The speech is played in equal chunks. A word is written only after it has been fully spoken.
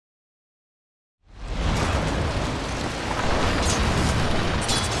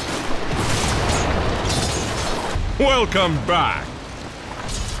Welcome back.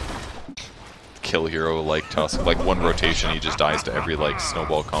 Kill hero like Tusk, like one rotation he just dies to every like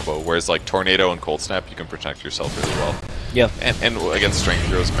snowball combo, whereas like Tornado and Cold Snap you can protect yourself really well. Yeah. And against strength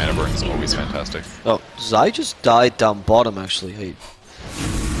heroes, mana burn is always fantastic. Oh, Zai just died down bottom actually. Hey.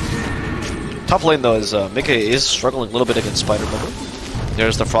 Top lane though is Mickey is struggling a little bit against Spider Bubble.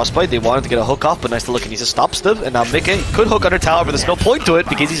 There's the Frostbite. They wanted to get a hook off, but nice to look, and he just stops them. And now Mickey could hook under tower, but there's no point to it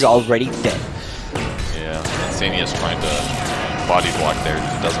because he's already dead. Yeah, Insania's trying to body block there.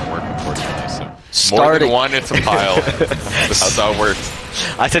 It doesn't work, unfortunately. So Starting. more than one, it's a pile. That's how it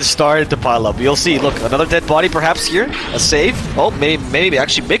works. I said started to pile up. You'll see. Look, another dead body perhaps here. A save. Oh, maybe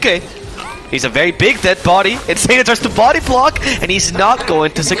actually Mickey. He's a very big dead body. Insania tries to body block, and he's not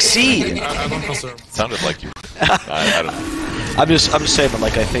going to succeed. Sounded like you. I don't know. I'm just saying, but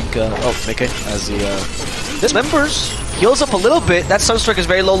like I think oh, Mickey as the dismembers heals up a little bit. That Sunstrike is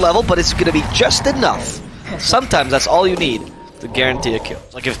very low level, but it's gonna be just enough. Sometimes that's all you need to guarantee a kill.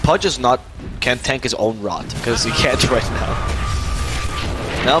 Like if Pudge is can't tank his own rot because he can't right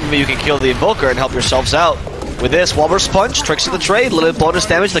now. Now maybe you can kill the Invoker and help yourselves out. With this, Walrus Punch, Tricks of the Trade, little bonus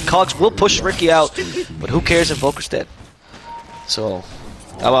damage. The Cogs will push Ricky out, but who cares? Invoker's dead. So,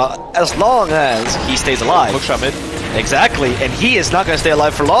 as long as he stays alive. Hookshot mid. Exactly, and he is not going to stay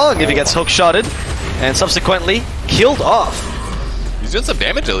alive for long if he gets hookshotted, and subsequently killed off. He's doing some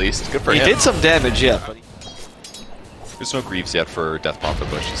damage at least. Good for him. He did some damage, yeah. But there's no Greaves yet for Death Papa,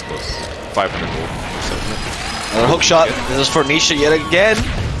 but she's close. 500 gold. So. Another hookshot. This is for Nisha yet again.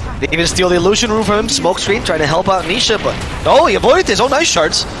 They even steal the illusion room from him. Smokescreen trying to help out Nisha, but no, he avoided his own ice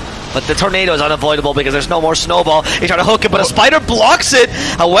shards. But the tornado is unavoidable because there's no more snowball. He tried to hook it, but a spider blocks it.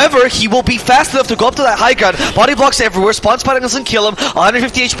 However, he will be fast enough to go up to that high ground. Body blocks everywhere. Spawn spider doesn't kill him.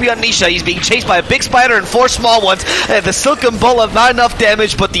 150 HP on Nisha. He's being chased by a big spider and 4 small ones. And the Silken Bullet, not enough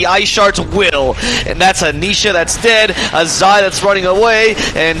damage, but the ice shards will. And that's a Nisha that's dead, a Zai that's running away,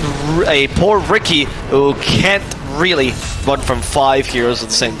 and a poor Ricky who can't really run from 5 heroes at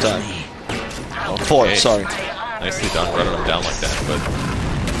the same time. Oh, 4, okay. Sorry. Nicely done running them down like that, but...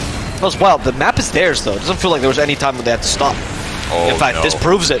 That was wild. The map is theirs, though. It doesn't feel like there was any time when they had to stop. Oh, in fact, no. this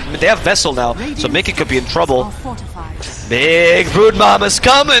proves it. They have Vessel now, so Mickey could be in trouble. Big Brood Mama's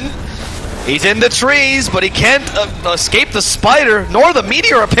coming. He's in the trees, but he can't escape the spider, nor the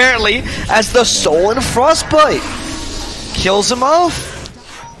meteor, apparently, as the Soul and Frostbite kills him off.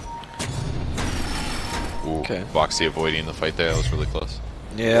 Ooh, Okay. Boxy avoiding the fight there. That was really close.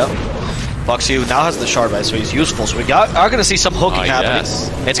 Yeah. Foxy now has the shard, right, so he's useful. So we are going to see some hooking happening. Yes.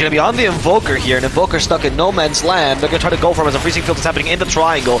 It's going to be on the Invoker here, and Invoker stuck in no man's land. They're going to try to go for him as a freezing field is happening in the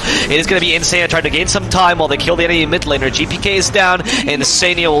triangle. It is going to be Insania trying to gain some time while they kill the enemy mid laner. GPK is down, and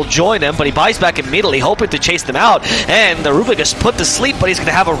Insania will join him, but he buys back immediately, hoping to chase them out. And the Rubik is put to sleep, but he's going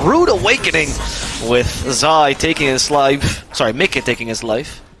to have a rude awakening with Zai taking his life. Sorry, Mickey taking his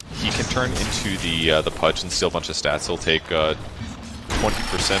life. He can turn into the Pudge and steal a bunch of stats. He'll take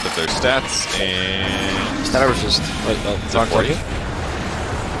 20% of their stats and... Stat resist. Wait, is it 40?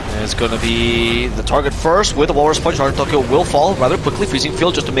 And it's going to be the target first with the Walrus Punch. Tokyo will fall rather quickly. Freezing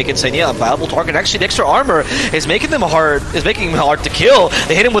Field just to make Insania a viable target. Actually, the extra armor is making him hard to kill.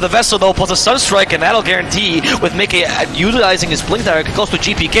 They hit him with a Vessel though, plus a Sunstrike, and that'll guarantee with Mickey utilizing his Blink Dagger close to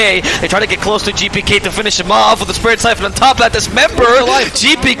GPK. They try to get close to GPK to finish him off with the Spirit Siphon on top of that. Dismember.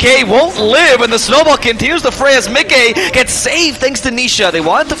 GPK won't live, and the snowball continues to fray as Mickey gets saved thanks to Nisha. They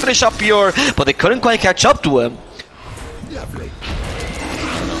wanted to finish up Pure, but they couldn't quite catch up to him.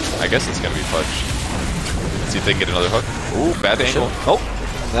 I guess it's going to be Pudge. Let's see if they can get another hook. Ooh, bad angle. Oh,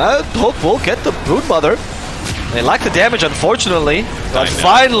 that hook will get the Brood Mother. They lack the damage, unfortunately. But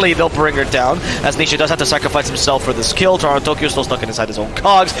finally, they'll bring her down, as Nisha does have to sacrifice himself for this kill. Tokyo still stuck inside his own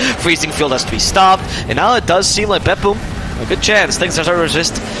cogs. Freezing Field has to be stopped. And now it does seem like BetBoom, a good chance. Things are starting to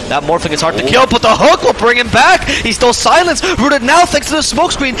resist. That Morphling is hard to kill, but the hook will bring him back. He's still silenced. Rooted now thanks to the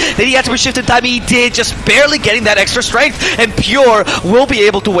smokescreen. Then he had to be shifted time. He did, just barely getting that extra strength. And Pure will be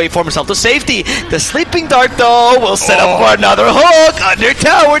able to wait for himself to safety. The Sleeping Dart, though, will set up for another hook. Under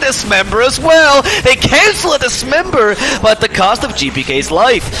tower, Dismember as well. They cancel a Dismember, but at the cost of GPK's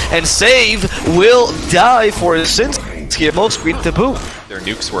life. And Save will die for his sins. Smokescreen to boom. Their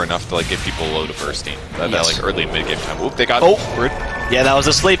nukes were enough to like get people low to bursting. That like early mid game time. Oop, they got Brood. Yeah, that was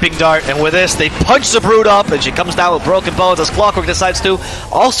a Sleeping Dart, and with this, they punch the Brood up, and she comes down with broken bones as Clockwork decides to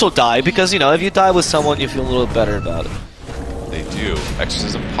also die, because, you know, if you die with someone, you feel a little better about it. They do.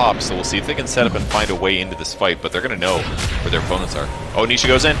 Exorcism pops, so we'll see if they can set up and find a way into this fight, but they're going to know where their opponents are. Oh, Nisha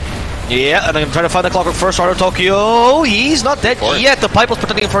goes in. Yeah, and I'm trying to find the clockwork first. Art of Tokyo, he's not dead yet. The pipe was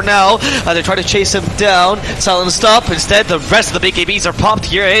protecting him for now. They try to chase him down. Silenced up. Instead, the rest of the BKBs are pumped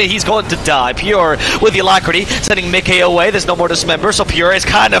here. Hey, he's going to die. Pure with the alacrity, sending Mickey away. There's no more dismember, so Pure is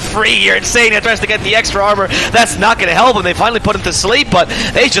kind of free here. Insane tries to get the extra armor. That's not going to help him. They finally put him to sleep, but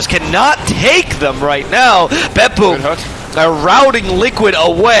they just cannot take them right now. BetBoom routing Liquid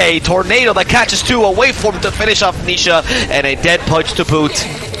away. Tornado that catches two away from him to finish off Nisha, and a dead punch to boot.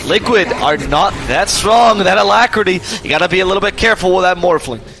 Liquid are not that strong, that alacrity. You gotta be a little bit careful with that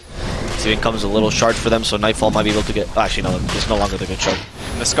Morphling. See, it comes a little shard for them, so Nightfall might be able to get... Actually, no, it's no longer the good shard.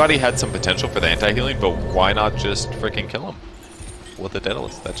 The Scotty had some potential for the anti-healing, but why not just freaking kill him with the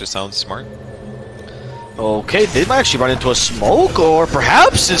Daedalus? That just sounds smart. Okay, they might actually run into a smoke, or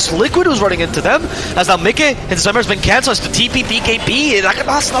perhaps it's Liquid who's running into them. As now Mickey, his summer's been cancelled. It's the TP BKB.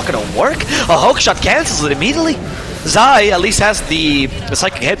 That's not gonna work. A hook shot cancels it immediately. Zai at least has the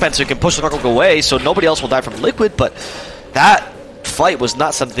psychic headband, so he can push the Clockwork away, so nobody else will die from Liquid, but that fight was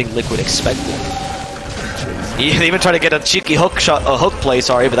not something Liquid expected. He even tried to get a cheeky hook play,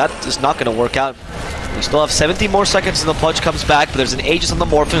 but that is not going to work out. We still have 17 more seconds and the punch comes back, but there's an Aegis on the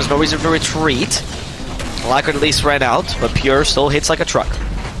Morphin, there's no reason to retreat. Lacquard at least ran out, but Pure still hits like a truck.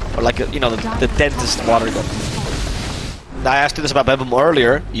 Or like, the dentist water gun. I asked you this about BetBoom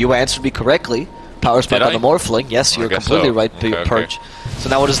earlier, you answered me correctly. Power spike on the Morphling. Yes, you're completely right, Purge. So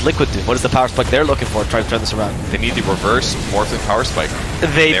now what does Liquid do? What is the power spike they're looking for? Try to turn this around. They need the reverse Morphling power spike.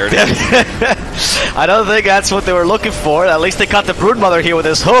 I don't think that's what they were looking for. At least they caught the Broodmother here with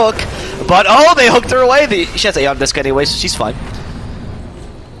his hook. But they hooked her away. She has Aeon Disc anyway, so she's fine.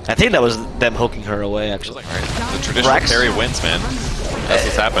 I think that was them hooking her away, actually. Right. The traditional carry wins, man. That's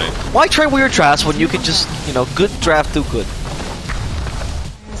what's happening. Why try weird drafts when you can just, good draft do good?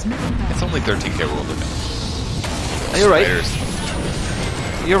 It's only 13k world limit. You're right.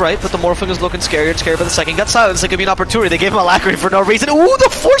 You're right, but the Morphling is looking scarier and scarier by the second. Got silenced, it could be an opportunity. They gave him alacrity for no reason. Ooh, the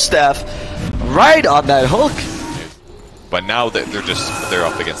Force Staff! Right on that hook. But now they're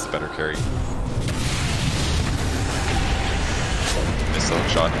up against the better carry. Missed the hook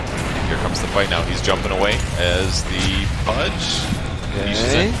shot. Here comes the fight now. He's jumping away as the Pudge.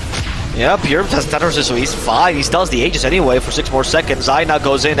 Okay. Yeah, Pure has stutters, so he's fine. He still has the Aegis anyway for 6 more seconds. Zai now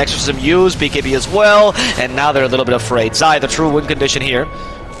goes in, exorcism used, BKB as well, and now they're a little bit afraid. Zai, the true win condition here.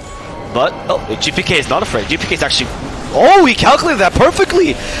 But, GPK is not afraid. GPK is actually... he calculated that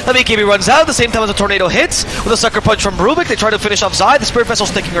perfectly! The BKB runs out at the same time as the Tornado hits. With a sucker punch from Rubik, they try to finish off Zai. The Spirit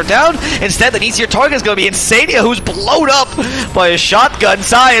Vessel's taking her down. Instead, an easier target is going to be Insania, who's blown up by a shotgun.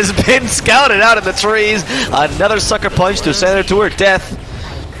 Zai has been scouted out in the trees. Another sucker punch to send her to her death.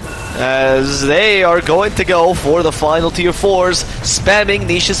 As they are going to go for the final tier 4s, spamming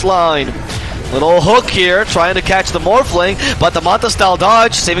Nisha's line. Little hook here, trying to catch the Morphling, but the Manta style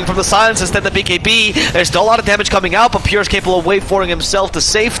dodge, saving from the silence instead of the BKB. There's still a lot of damage coming out, but Pure is capable of wayfaring himself to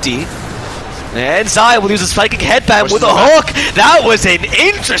safety. And Zai will use his psychic headband with a hook. That was an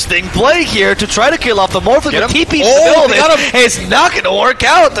interesting play here to try to kill off the Morphling. The TP is not going to work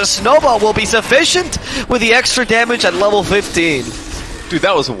out. The snowball will be sufficient with the extra damage at level 15. Dude,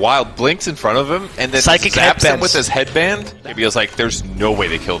 that was wild. Blinks in front of him, and then psychic zaps him with his headband. Maybe I was like, there's no way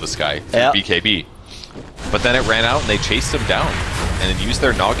they kill this guy. BKB. But then it ran out, and they chased him down. And then used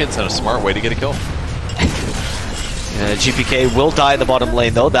their noggins in a smart way to get a kill. GPK will die in the bottom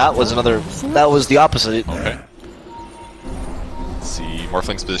lane, though. That was the opposite. Okay. Let's see.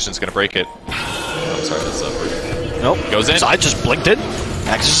 Morphling's position's going to break it. I'm sorry, that's up. Nope. Goes in. Zai just blinked in.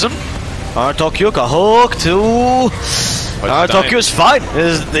 Exorcism. Tokyo, a hook to... Tokyo is fine.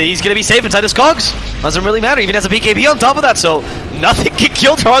 He's going to be safe inside his cogs. Doesn't really matter. Even has a BKB on top of that, so nothing can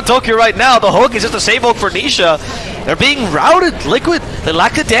kill Tokyo right now. The hook is just a save hook for Nisha. They're being routed. Liquid, they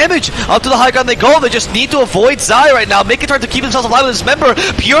lack the damage. Up to the high ground they go. They just need to avoid Zai right now. Mickey trying to keep himself alive with his member.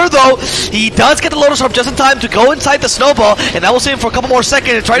 Pure, though, he does get the Lotus Orb just in time to go inside the snowball, and that will save him for a couple more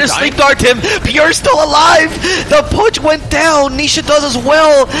seconds and try to sleep dart him. Pure's still alive. The punch went down. Nisha does as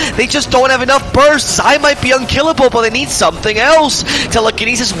well. They just don't have enough burst. Zai might be unkillable, but they need something else.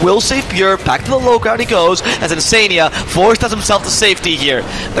 Telekinesis will save Pure. Back to the low ground he goes as Insania forced himself to safety here.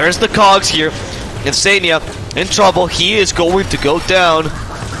 There's the cogs here. Insania in trouble. He is going to go down.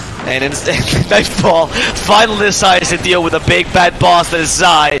 And instead, Nightfall finally decides to deal with a big bad boss that is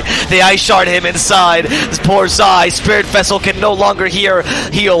Zai. They ice shard him inside. This poor Zai. Spirit Vessel can no longer heal.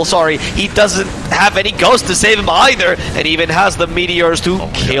 He doesn't have any ghost to save him either. And even has the meteors to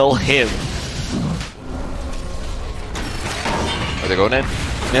kill him. Are they going in?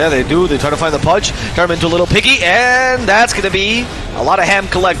 Yeah, they do. They try to find the punch, turn him into a little piggy, and that's going to be a lot of ham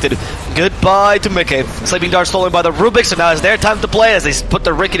collected. Goodbye to Mickey. Sleeping Dart stolen by the Rubiks, so now it's their time to play as they put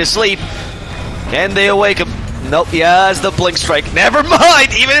the Ricky to sleep. Can they awake him? Nope, he has the Blink Strike. Never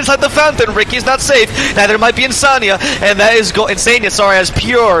mind! Even inside the fountain, Ricky's not safe. Neither might be Insania, and that is Insania, sorry, as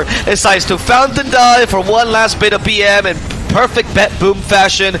Pure decides to fountain dive for one last bit of BM in perfect BetBoom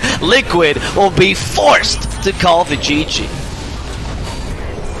fashion. Liquid will be forced to call the GG.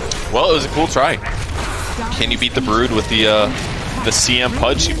 Well, it was a cool try. Can you beat the Brood with the CM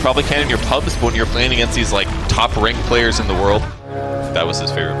Pudge? You probably can in your pubs, but when you're playing against these like top-ranked players in the world, that was his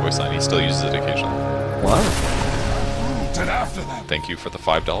favorite voice line. He still uses it occasionally. Wow. Thank you for the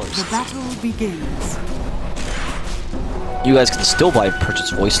 $5. The battle begins. You guys can still buy Purge's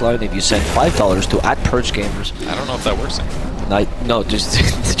voice line if you send $5 to @PurgeGamers. I don't know if that works. No, just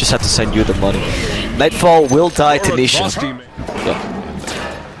they just have to send you the money. Nightfall will die to Nisha.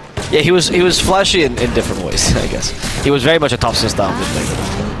 Yeah, he was flashy in different ways, I guess. He was very much a top style mid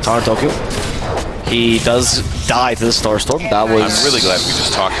laner. Tower Tokyo. He does die to the Starstorm. That was. I'm really glad we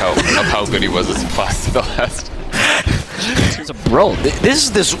just talked of how good he was as a fast to the last. Bro,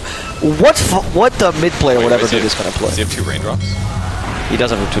 what the mid player would ever do this kind of play? Does he have 2 raindrops? He does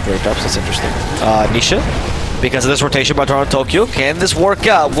have 2 raindrops. That's interesting. Nisha. Because of this rotation by Toronto Tokyo, can this work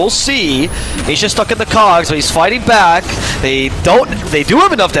out? We'll see. Nisha's stuck in the cogs, but he's fighting back. They do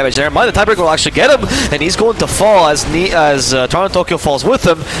have enough damage there. Mind the tiebreaker will actually get him, and he's going to fall as Toronto Tokyo falls with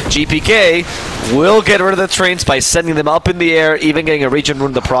him. GPK will get rid of the trains by sending them up in the air, even getting a region rune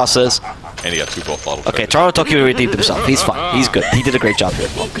in the process. And he got 2 gold bottles. Okay, Toronto Tokyo redeemed himself. He's fine. He's good. He did a great job here.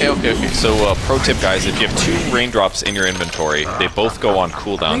 Okay. So, pro tip, guys, if you have 2 raindrops in your inventory, they both go on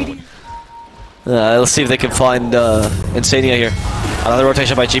cooldown. Let's see if they can find Insania here. Another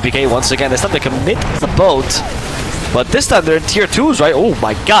rotation by GPK once again. This time they commit the boat, but this time they're in tier 2s, right? Oh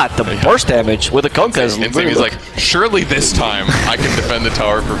my god, the burst damage with the Konka is Insania's like, surely this time I can defend the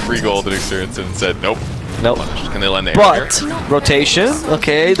tower for free gold and experience, and said, nope. Nope. Can they land the arrow here? Rotation,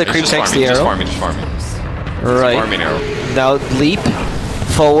 okay, the creep takes the arrow. Just farming. Right. Farming arrow. Now leap.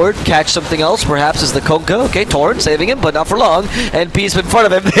 Forward, catch something else, perhaps is the Konka. Okay, Torn saving him, but not for long. And Peace in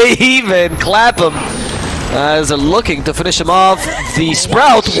front of him. They even clap him as they're looking to finish him off. The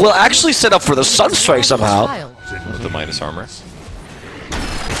Sprout will actually set up for the Sunstrike somehow. With the minus armor.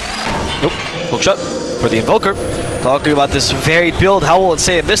 Nope, hookshot for the Invoker. Talking about this varied build, how will it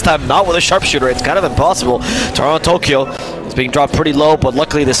say it this time? Not with a Sharpshooter, it's kind of impossible. Toronto Tokyo is being dropped pretty low, but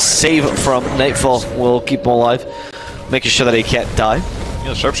luckily the save from Nightfall will keep him alive, making sure that he can't die. Yeah,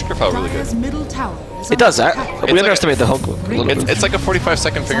 the Sharpshooter felt really good. It does that. We underestimate the hook. It's like a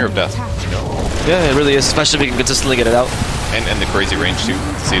 45-second finger of death. Yeah, it really is, especially if we can consistently get it out. And the crazy range too.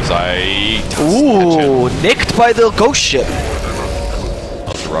 Saves Ooh, nicked by the ghost ship.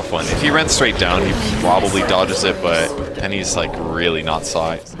 That's a rough one. If he ran straight down, he probably dodges it, but then he's like really not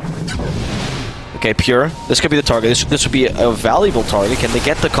sized. Okay, Pure. This could be the target. This would be a valuable target. Can they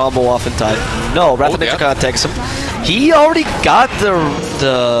get the combo off in time? No, Rapid Nature kind of takes him. He already got the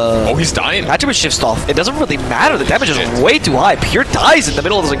Oh, he's dying. attribute shift off. It doesn't really matter. The damage is way too high. Pure dies in the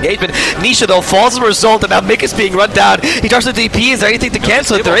middle of this engagement. Nisha, though, falls as a result, and now Mika's being run down. He tries to DP. Is there anything to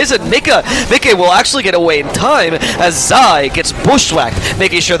cancel it? There isn't. Mika will actually get away in time as Zai gets bushwhacked,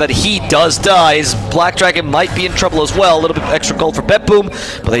 making sure that he does die. His Black Dragon might be in trouble as well. A little bit extra gold for BetBoom,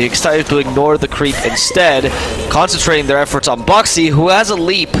 but they decided to ignore the creep instead, concentrating their efforts on Boxy, who has a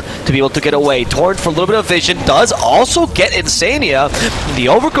leap to be able to get away. Torrent for a little bit of vision does also get Insania. The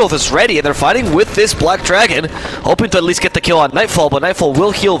Overgrowth is ready, and they're fighting with this Black Dragon, hoping to at least get the kill on Nightfall, but Nightfall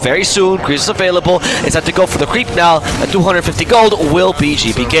will heal very soon. Grease is available. It's time to go for the creep now. At 250 gold will be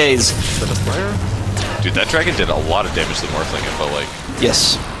GPK's. Dude, that dragon did a lot of damage to the Morphling, it felt like.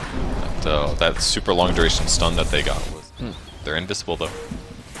 Yes. That super long duration stun that they got was... They're invisible, though.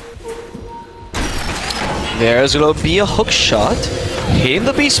 There's going to be a hook shot. Hitting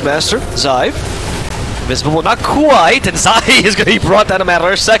the Beastmaster, Zai. Invisible, not quite, and Zai is going to be brought down in a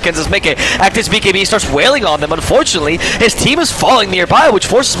matter of seconds as Mickey active BKB starts wailing on them. Unfortunately, his team is falling nearby, which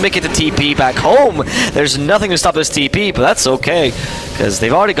forces Mickey to TP back home. There's nothing to stop this TP, but that's okay, because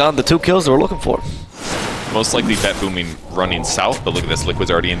they've already gotten the 2 kills they were looking for. Most likely BetBooming running south, but look at this, Liquid's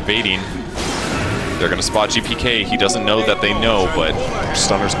already invading. They're going to spot GPK. He doesn't know that they know, but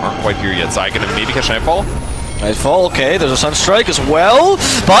stunners aren't quite here yet. Zai going to maybe catch Nightfall? Nightfall, okay, there's a Sunstrike as well,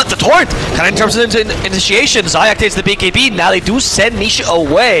 but the Torrent kind of turns into initiation. Zai activates the BKB, now they do send Nisha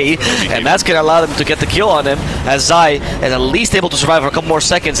away, and that's going to allow them to get the kill on him, as Zai is at least able to survive for a couple more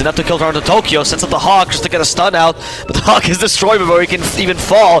seconds, enough to kill Toronto Tokyo, sets up the Hawk just to get a stun out, but the Hawk is destroyed before he can even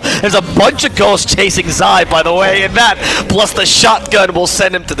fall. There's a bunch of ghosts chasing Zai, by the way, and that, plus the shotgun, will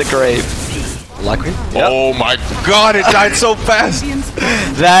send him to the grave. Likely. Yep. Oh my god, it died so fast!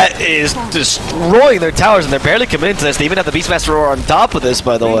 That is destroying their towers, and they're barely committing to this. They even have the Beastmaster Roar on top of this,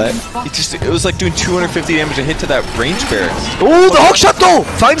 by the way. It was like doing 250 damage a hit to that range barracks. Ooh, the hook shot though!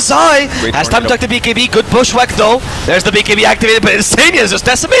 Finds Zai! Has time to tuck the BKB. Good bushwhack though. There's the BKB activated, but Insania is just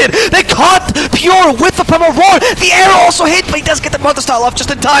decimated. They caught Pure with the Primal Roar. The arrow also hit, but he does get the Mother Style off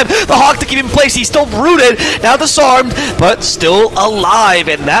just in time. The Hawk to keep him in place. He's still rooted, now disarmed, but still alive,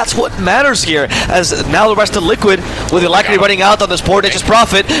 and that's what matters here. As now the rest of Liquid, with the Alacrity running out on this poor Nature's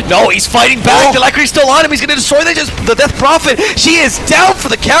Prophet. No, he's fighting back. The Alacrity's still on him. He's going to destroy the Death Prophet. She is down for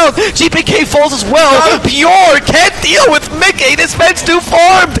the count. GPK falls as well. Pure can't deal with Mickey. This man's too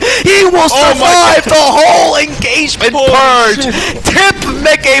farmed. He will survive the whole engagement. Purge. Tip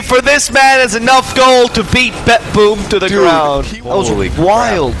Mickey for this man is enough gold to beat BetBoom to the ground. That was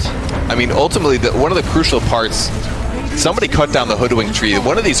wild. I mean, ultimately, one of the crucial parts. Somebody cut down the Hoodwink tree.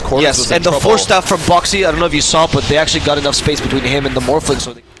 One of these corners was in and the trouble. Force Staff from Boxy, I don't know if you saw, but they actually got enough space between him and the Morphling.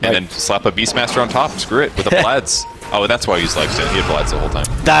 So and then slap a Beastmaster on top. Screw it with the Blaads. Oh, that's why he used Lifesteal. He had Blaads the whole time.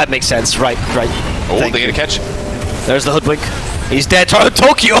 That makes sense. Right. Oh, they get a catch. There's the Hoodwink. He's dead.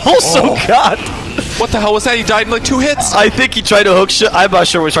 Tokyo also got. What the hell was that? He died in like 2 hits. I think he tried to hook shot. I'm not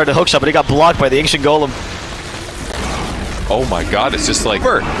sure he tried to hook shot, but he got blocked by the Ancient Golem. Oh my god, it's just like...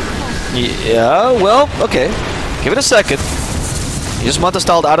 Yeah, well, okay. Give it a second. He just Manta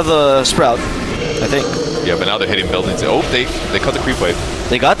styled out of the Sprout, I think. Yeah, but now they're hitting buildings. Oh, they cut the creep wave.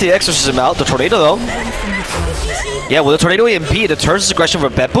 They got the Exorcism out. The Tornado, though. Yeah, with the Tornado EMP, it turns his aggression for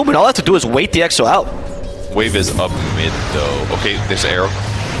BetBoom, and all I have to do is wait the Exo out. Wave is up mid, though. Okay, there's an arrow.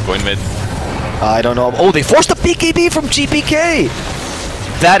 Going mid. I don't know. Oh, they forced a BKB from GPK!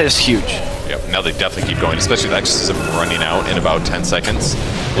 That is huge. Yep, now they definitely keep going, especially the Exorcism running out in about 10 seconds.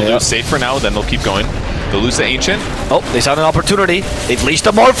 They'll do it safe for now, then they'll keep going. They'll lose the Ancient. Oh, they found an opportunity. They've leashed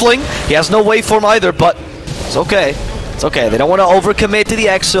a Morphling. He has no waveform either, but it's okay. It's okay. They don't want to overcommit to the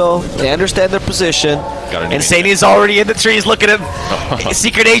Exo. They understand their position. Insania's already in the trees. Look at him.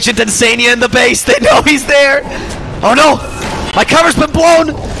 Secret Agent Insania in the base. They know he's there. Oh no! My cover's been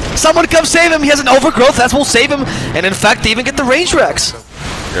blown! Someone come save him. He has an overgrowth. That will save him. And in fact, they even get the range Rex.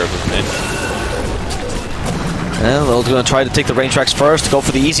 Well, they're going to try to take the range tracks first, go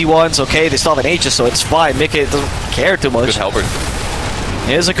for the easy ones. Okay, they still have an Aegis, so it's fine. Mickey doesn't care too much. Good halberd.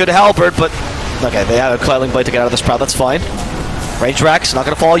 It is a good halberd, but... Okay, they have a Cloudling Blade to get out of this Sprout, that's fine. Range Rax, not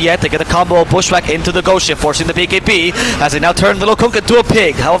going to fall yet. They get a combo of Bushwhack into the Ghost Shift, forcing the BKB, as they now turn Little Kunk into a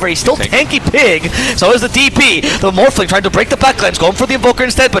pig. However, he's still tanky pig, so is the DP. The Morphling trying to break the backlines, going for the Invoker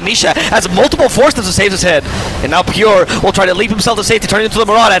instead, but Nisha has multiple Force Stabs to save his head. And now Pure will try to leap himself to safety, turning into the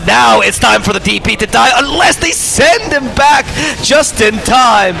Marauder, and now it's time for the DP to die, unless they send him back just in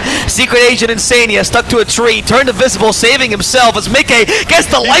time. Secret Agent Insania stuck to a tree, turned invisible, saving himself as Mickey gets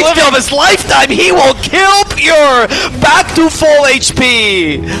the lifesteal of his lifetime. He will kill Pure back to full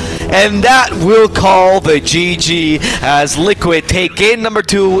HP, and that will call the GG as Liquid take game number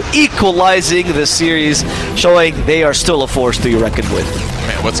 2, equalizing the series, showing they are still a force to be reckoned with.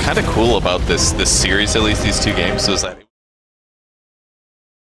 Man, what's kind of cool about this series, at least these 2 games, is that